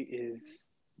Dempsey is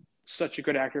such a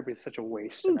good actor, but he's such a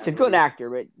waste. He's a good actor,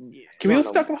 but can we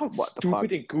also talk about how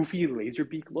stupid and goofy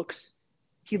Laserbeak looks?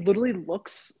 He literally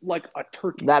looks like a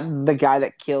turkey. The guy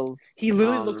that kills. He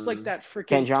literally looks like that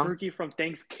freaking turkey from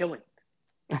Thanksgiving.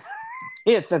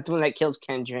 Yes, that's the one that kills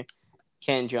Ken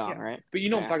Jeong, right? But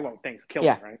I'm talking about Thanksgiving,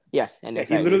 right? Yes, and he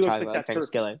literally looks like that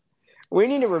turkey. We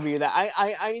need to review that.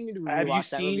 I need to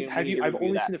review. I've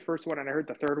only seen the first one, and I heard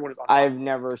the third one is on. I've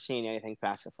never seen anything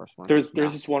past the first one. There's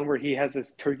this one where he has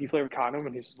this turkey flavored condom,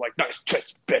 and he's just like, "Nice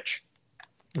tits, bitch."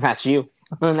 That's you.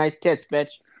 Nice tits, bitch.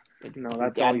 No,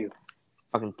 that's all you.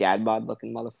 Fucking dad bod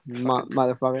looking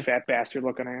motherfucker. Fat bastard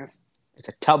looking ass. It's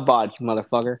a tub bod, you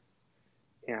motherfucker.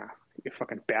 Yeah, you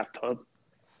fucking bathtub.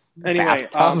 Anyway,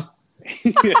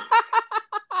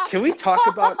 can we talk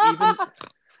about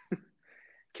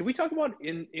Can we talk about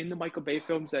in the Michael Bay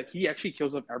films that he actually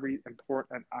kills off every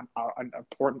important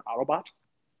Autobot?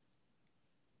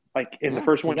 Like in the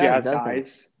first one, Jazz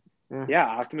dies. Yeah,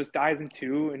 Optimus dies in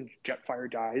 2, and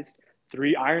Jetfire dies.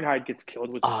 Ironhide gets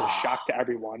killed, which is a shock to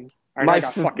everyone.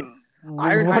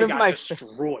 Ironhide got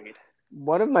destroyed.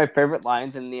 One of my favorite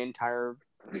lines in the entire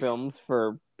films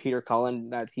for Peter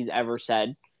Cullen that he's ever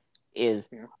said is,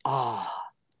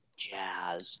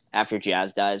 Jazz. After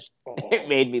Jazz dies. It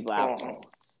made me laugh.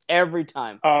 Every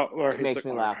time. Or it makes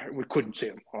me laugh. We couldn't see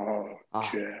him.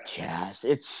 Jazz.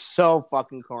 It's so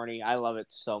fucking corny. I love it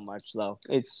so much, though.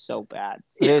 It's so bad.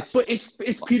 But it's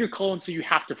Peter Cullen, so you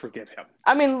have to forgive him.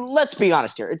 I mean, let's be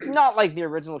honest here. It's not like the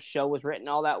original show was written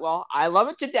all that well. I love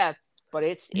it to death, but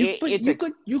you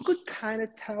could kind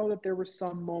of tell that there were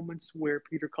some moments where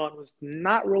Peter Cullen was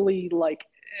not really like,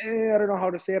 I don't know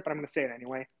how to say it, but I'm going to say it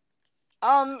anyway.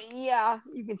 Yeah,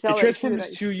 you can tell. In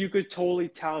Transformers 2, you could totally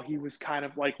tell he was kind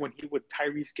of like when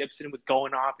Tyrese Gibson was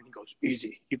going off and he goes,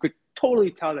 easy. You could totally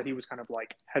tell that he was kind of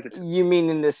like hesitant. You mean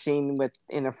in the scene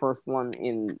in the first one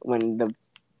when the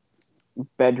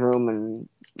bedroom and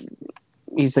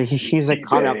he's like,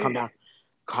 calm down.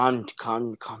 Calm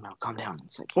down.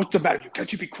 It's like, what's the matter?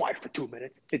 Can't you be quiet for 2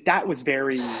 minutes? That was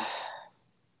very...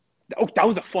 that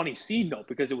was a funny scene, though,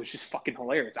 because it was just fucking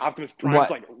hilarious. Optimus Prime's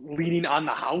like leaning on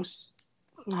the house.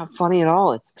 Not funny at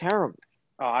all. It's terrible.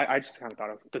 I just kind of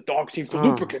thought the dog seems to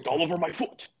lubricant all over my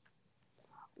foot.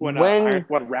 When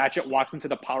Ratchet walks into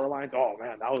the power lines, oh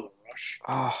man, that was a rush.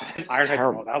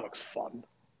 Ironhide, that looks fun.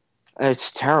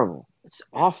 It's terrible. It's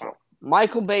awful.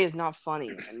 Michael Bay is not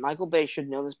funny, and Michael Bay should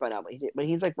know this by now. But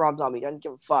he's like Rob Zombie. He doesn't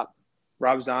give a fuck.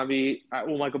 Rob Zombie.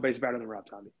 Michael Bay's better than Rob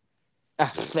Zombie.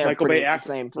 Michael Bay the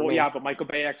same for me. Yeah, but Michael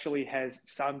Bay actually has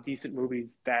some decent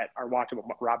movies that are watchable.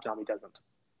 Rob Zombie doesn't.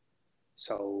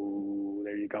 So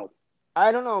there you go.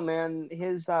 I don't know, man.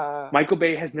 Michael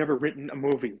Bay has never written a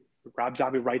movie. Rob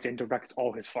Zombie writes and directs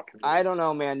all his fucking movies. I don't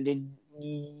know, man. Did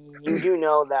you do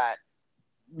know that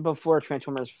before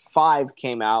Transformers 5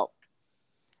 came out,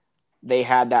 they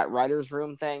had that writer's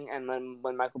room thing, and then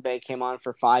when Michael Bay came on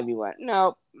for 5, he went,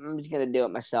 nope, I'm just going to do it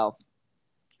myself.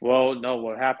 Well, no,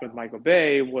 what happened with Michael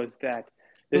Bay was that...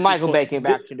 Michael Bay came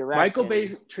back to direct. Michael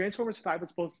Bay, Transformers 5 was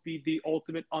supposed to be the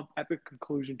ultimate epic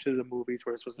conclusion to the movies,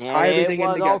 where it's supposed to tie everything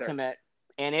in together.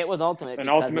 It was ultimate. An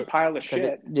ultimate pile of shit.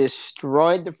 It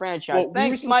destroyed the franchise. Well,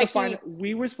 Thanks, Mikey.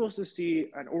 We were supposed to see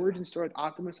an origin story with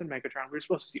Optimus and Megatron. We were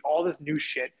supposed to see all this new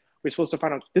shit. We were supposed to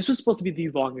find out this was supposed to be the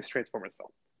longest Transformers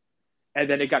film, and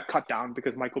then it got cut down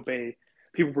because Michael Bay.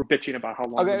 People were bitching about how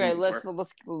long. Okay,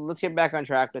 let's get back on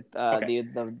track with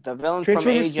the villain from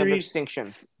Age of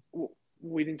Extinction.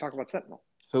 We didn't talk about Sentinel.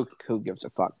 Who gives a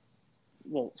fuck?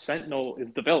 Well, Sentinel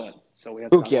is the villain, so we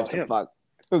have to talk about him. Fuck?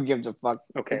 Who gives a fuck?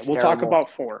 Okay, we'll talk about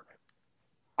 4.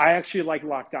 I actually like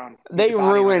Lockdown. They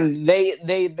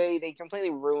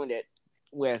completely ruined it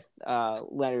with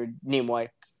Leonard Nimoy.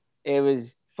 It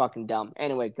was fucking dumb.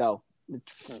 Anyway, go.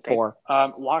 4.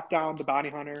 Lockdown, the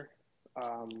Bounty Hunter.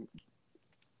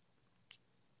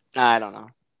 I don't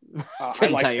know. I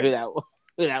couldn't tell you who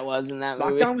that was in that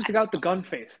movie. Lockdown was the guy with the gun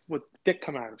face, with dick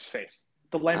coming out of his face.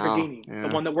 The Lamborghini, the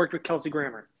one that worked with Kelsey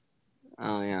Grammer.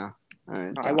 Oh, yeah.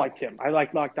 I liked him. I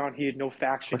liked Lockdown. He had no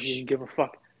faction. He didn't give a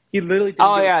fuck. He literally didn't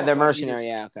give a fuck. The mercenary.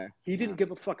 Yeah, okay. He didn't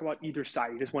give a fuck about either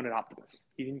side. He just wanted Optimus.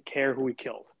 He didn't care who he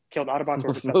killed. Killed Autobots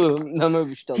or Decepticons. The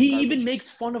movie still. He even makes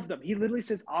fun of them. He literally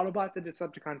says Autobots and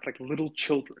Decepticons like little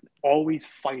children, always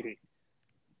fighting.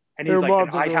 And he's like,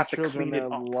 and I have to clean it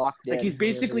up. Like he's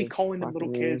basically calling them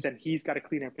little kids, and he's got to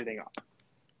clean everything up.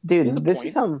 Dude, this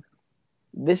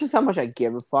is how much I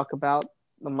give a fuck about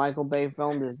the Michael Bay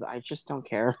film. Is I just don't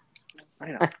care. I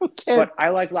know, but I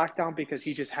like Lockdown because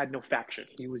he just had no faction.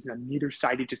 He was on neither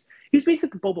side. He's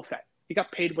basically Boba Fett. He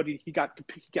got paid he got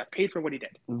paid for what he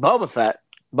did. Boba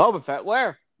Fett,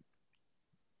 where?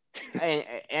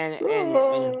 and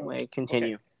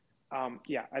continue.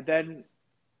 Okay. And then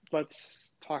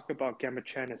let's talk about Gemma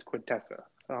Chan as Quintessa.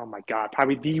 Oh my god,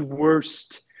 probably the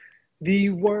worst.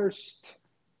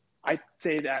 I'd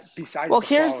say that besides. Well,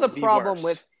 here's the problem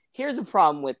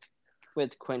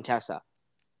with Quintessa.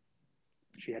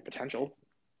 She had potential.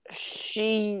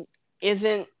 She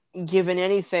isn't given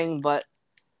anything but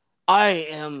I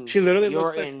am she literally your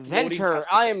looks like inventor.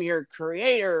 I am your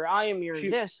creator. I am your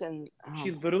this and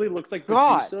she literally looks like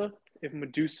Medusa if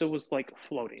Medusa was like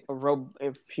floating.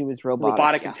 If she was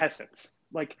robotic intestines.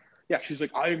 Like she's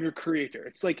like I am your creator.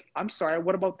 It's like I'm sorry.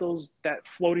 What about that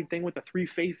floating thing with the 3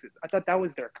 faces? I thought that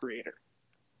was their creator.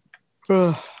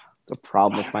 It's a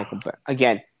problem with Michael Bay.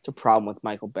 Again, it's a problem with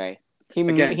Michael Bay.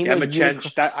 Gemma Chen.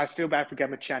 I feel bad for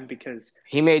Gemma Chen because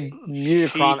he made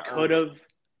Unicron.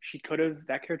 She could have.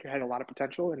 That character had a lot of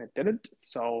potential, and it didn't.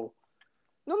 So,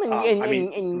 no,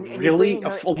 really,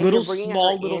 a little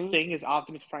small little thing is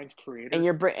Optimus Prime's creator, and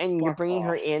you're bringing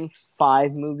her in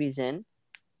 5 movies in,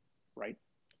 right?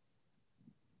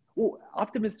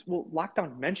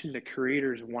 Lockdown mentioned the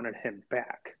creators wanted him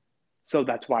back, so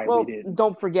that's why Well, they did.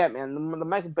 don't forget, man, the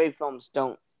Michael Bay films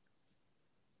don't.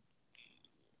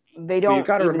 They But you don't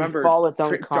got to even remember, follow its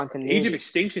own Age continuity. of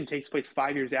Extinction takes place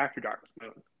 5 years after Darkest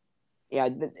Moon. Yeah,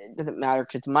 it doesn't matter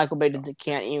because Michael Bay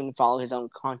can't even follow his own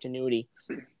continuity.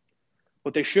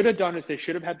 What they should have done is they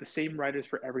should have had the same writers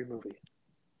for every movie.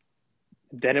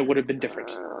 Then it would have been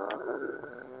different.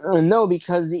 No,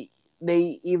 because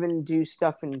they even do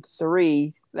stuff in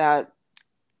 3 that.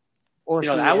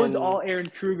 That was all Aaron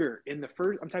Kruger in the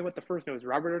first. I'm talking about the first. It was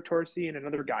Robert Orci and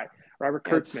another guy, Robert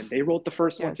Kurtzman. They wrote the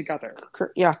first one together.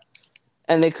 Yeah,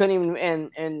 and they couldn't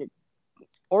even and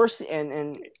Orci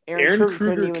and Aaron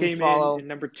Kruger came in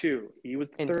number 2. He was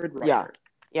the third writer.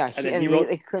 Yeah. And then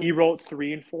he wrote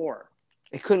 3 and 4.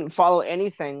 They couldn't follow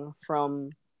anything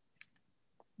from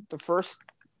the first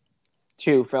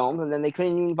 2 films, and then they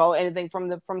couldn't even follow anything from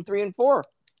 3 and 4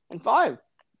 and 5.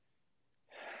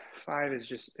 5 is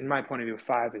just, in my point of view,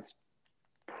 5 is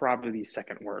probably the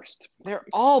second worst. They're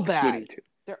all bad.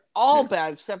 They're all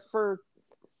bad except for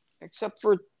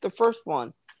the first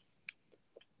one.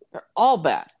 They're all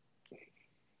bad.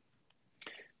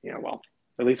 Yeah, well,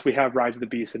 at least we have Rise of the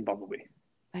Beast and Bumblebee.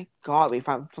 Thank God we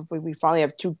finally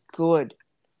have 2 good.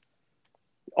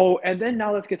 Oh, and then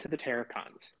now let's get to the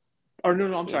Terracons. Or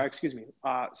no, I'm sorry, excuse me.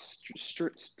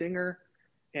 Stinger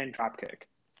and Dropkick.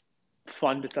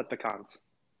 Fun Decepticons.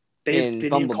 They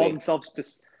even called themselves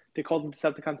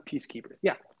Decepticons Peacekeepers.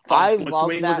 Yeah. I Blitzwing love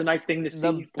that. was a nice thing to see.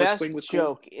 The best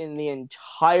joke in the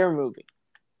entire movie.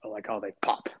 I like how they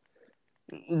pop.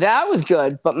 That was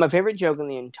good, but my favorite joke in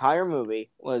the entire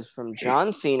movie was from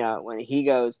John Cena when he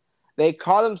goes, "They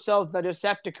call themselves the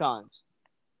Decepticons."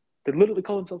 They literally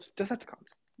call themselves Decepticons.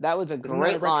 That was a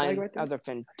great line. Right, that was a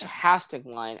fantastic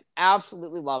line.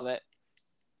 Absolutely love it.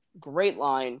 Great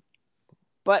line.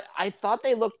 But I thought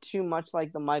they looked too much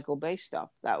like the Michael Bay stuff.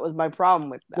 That was my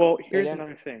problem with them. Well, here's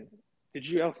another thing. Did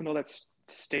you also know that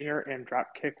Stinger and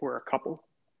Dropkick were a couple?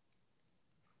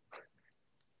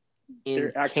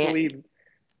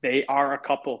 They are a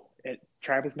couple.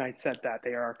 Travis Knight said that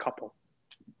they are a couple.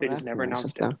 They just never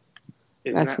announced it.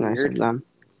 That's nice of them.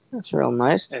 That's real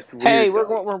nice. It's weird, hey,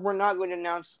 we're not going to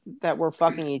announce that we're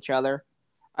fucking each other.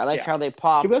 I like how they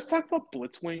pop. Let's talk about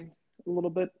Blitzwing a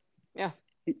little bit. Yeah.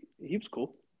 He was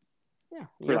cool. Yeah,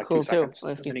 you're cool too.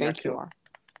 If you think you are.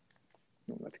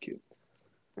 Oh, that's cute.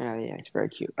 Yeah, it's very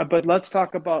cute. But let's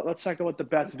talk about the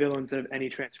best villains of any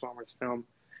Transformers film.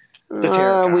 The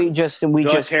Terracons. We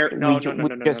just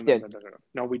did.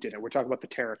 No, we didn't. We're talking about the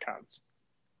Terracons.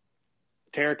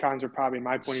 Terracons are probably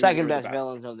my point of view. Second best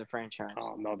villains of the franchise.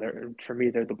 Oh no, for me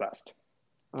they're the best.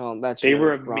 Oh, that's they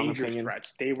were a major threat.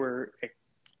 They were.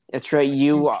 That's right.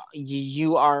 You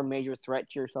are a major threat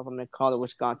to yourself. I'm going to call the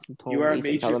Wisconsin police. You are a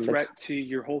major threat to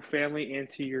your whole family and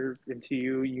to you.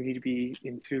 You need to be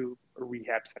into a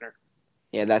rehab center.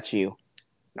 Yeah, that's you.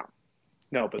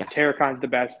 No, but the Terracon's the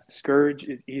best. Scourge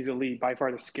is easily by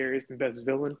far the scariest and best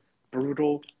villain.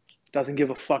 Brutal, doesn't give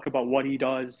a fuck about what he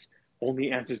does.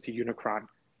 Only answers to Unicron.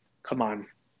 Come on,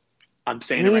 I'm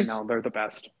saying it right now. They're the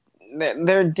best.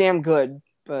 They're damn good,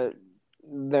 but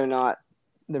they're not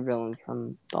the villain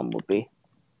from Bumblebee.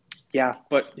 Yeah,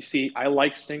 but you see, I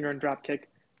like Stinger and Dropkick,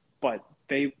 but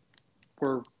they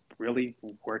were really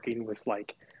working with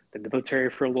like the military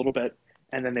for a little bit,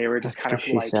 and then they were just kind of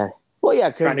like. Said. Well,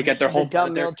 yeah, trying to get their whole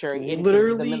dumb military.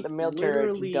 The military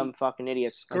are dumb fucking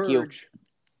idiots. Scourge, like you.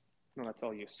 No, that's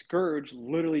all you. Scourge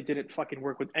literally didn't fucking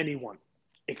work with anyone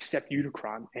except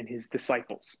Unicron and his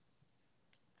disciples.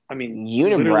 I mean,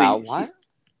 Unibrow, what?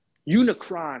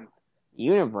 Unicron.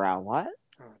 Unibrow, what?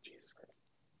 Oh, Jesus Christ.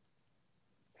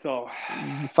 So.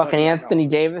 You fucking Anthony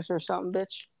Davis or something,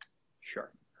 bitch? Sure.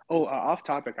 Oh, off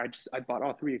topic. I bought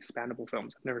all 3 Expandable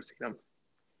films. I've never seen them.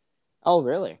 Oh,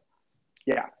 really?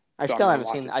 Yeah. I still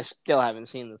haven't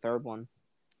seen the third one.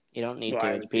 You don't need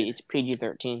to. It's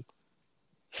PG-13.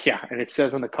 Yeah, and it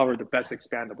says on the cover the best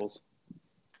Expandables.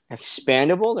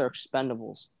 Expandable or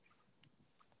Expendables?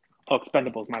 Oh,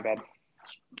 Expendables. My bad.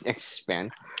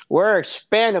 We're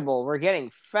expandable. We're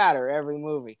getting fatter every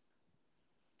movie.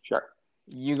 Sure.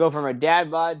 You go from a dad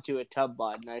bod to a tub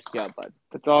bod. Nice job, bud.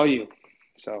 That's all you.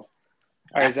 So, all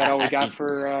right, is that all we got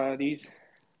for these?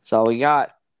 That's all we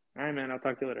got. All right, man. I'll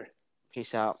talk to you later.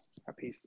 Peace out. Peace.